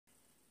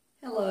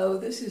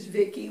this is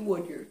Vicki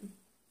Woodyard.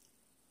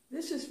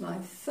 This is my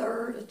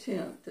third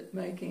attempt at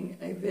making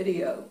a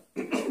video.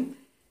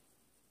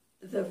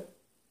 The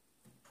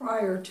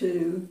prior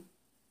two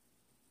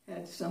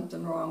had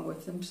something wrong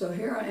with them, so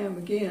here I am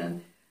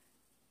again.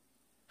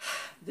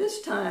 This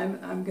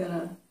time I'm going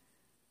to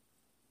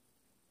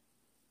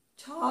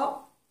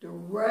talk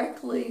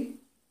directly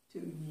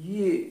to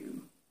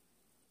you.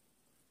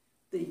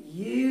 The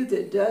you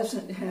that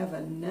doesn't have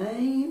a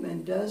name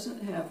and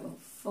doesn't have a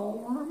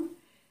form.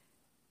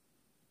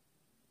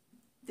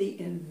 The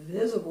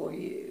invisible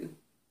you.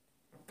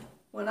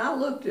 When I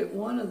looked at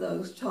one of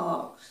those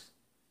talks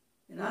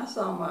and I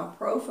saw my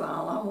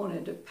profile, I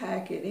wanted to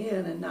pack it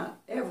in and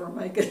not ever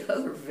make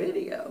another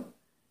video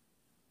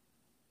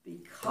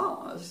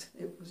because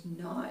it was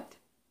not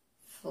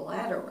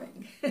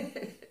flattering.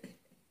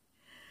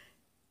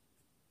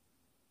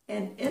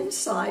 And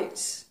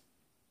insights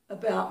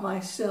about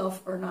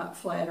myself are not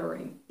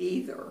flattering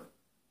either.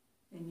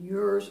 And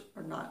yours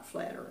are not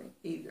flattering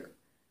either.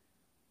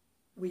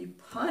 We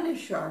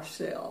punish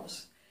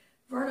ourselves.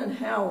 Vernon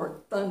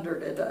Howard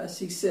thundered at us.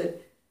 He said,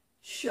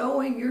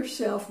 showing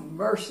yourself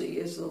mercy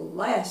is the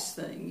last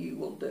thing you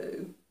will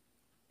do.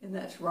 And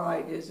that's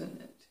right, isn't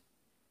it?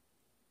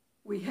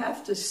 We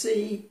have to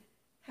see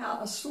how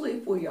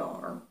asleep we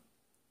are,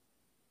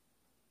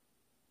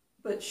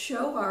 but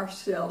show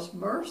ourselves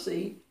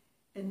mercy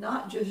and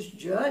not just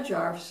judge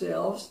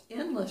ourselves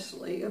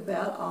endlessly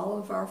about all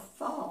of our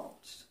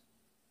faults.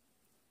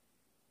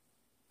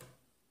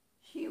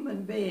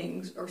 Human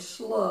beings are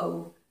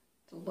slow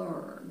to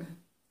learn.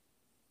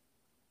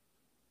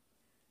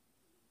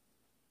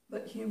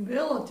 But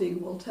humility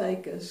will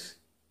take us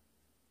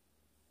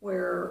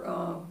where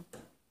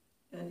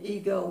an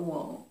ego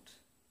won't.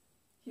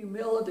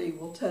 Humility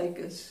will take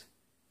us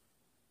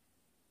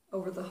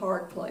over the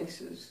hard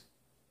places.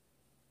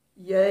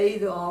 Yea,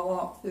 though I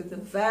walk through the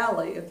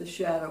valley of the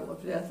shadow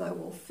of death, I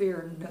will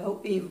fear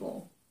no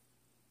evil.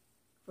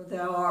 For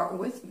thou art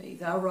with me,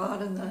 thy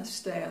rod and thy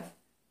staff,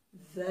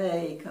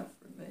 they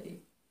comfort me.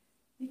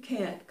 You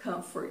can't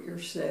comfort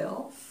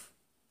yourself.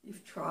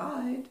 You've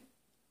tried.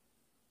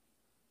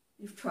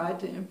 You've tried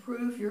to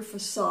improve your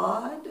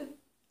facade,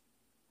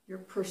 your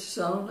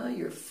persona,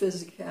 your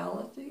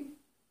physicality.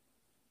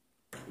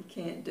 You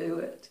can't do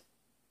it.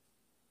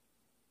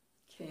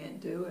 Can't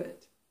do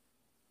it.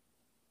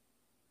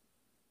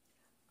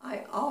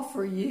 I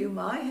offer you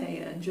my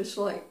hand, just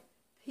like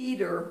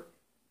Peter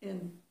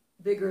in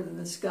Bigger Than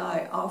the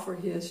Sky offered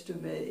his to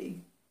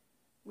me.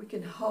 We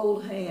can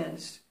hold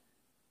hands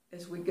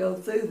as we go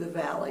through the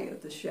valley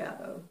of the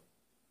shadow.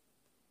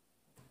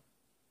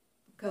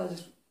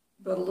 Because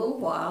but a little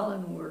while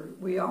and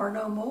we are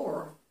no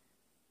more.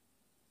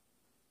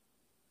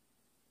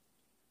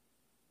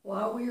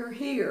 While we are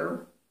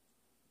here,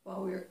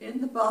 while we are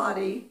in the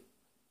body,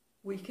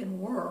 we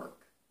can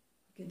work.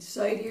 You can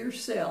say to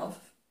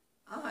yourself,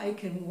 I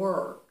can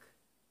work.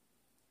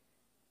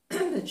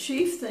 The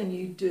chief thing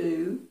you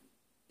do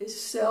is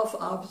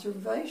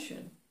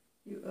self-observation.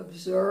 You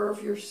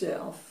observe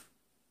yourself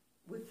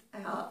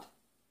without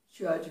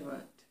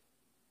judgment.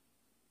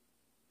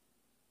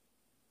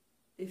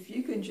 If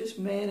you can just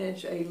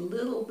manage a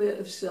little bit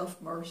of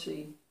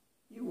self-mercy,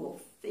 you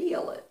will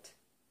feel it.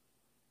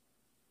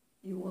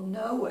 You will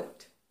know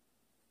it.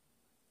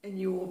 And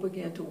you will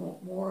begin to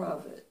want more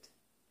of it.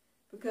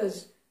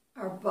 Because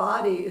our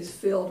body is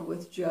filled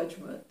with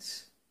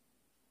judgments.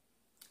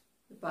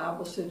 The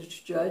Bible says,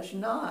 judge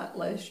not,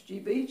 lest ye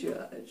be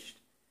judged.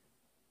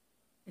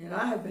 And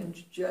I have been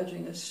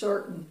judging a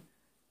certain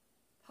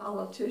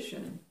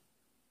politician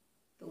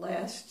the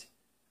last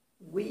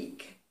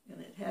week, and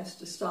it has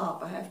to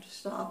stop. I have to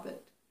stop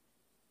it.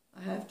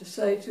 I have to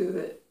say to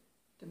it,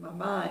 to my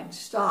mind,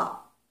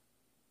 stop.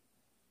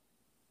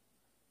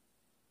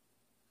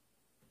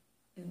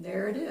 And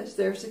there it is.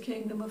 There's the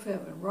kingdom of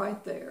heaven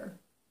right there.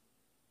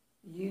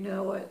 You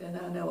know it and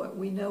I know it.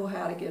 We know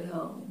how to get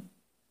home.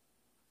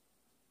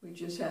 We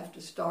just have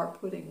to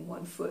start putting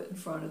one foot in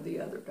front of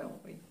the other,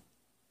 don't we?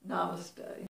 Namaste.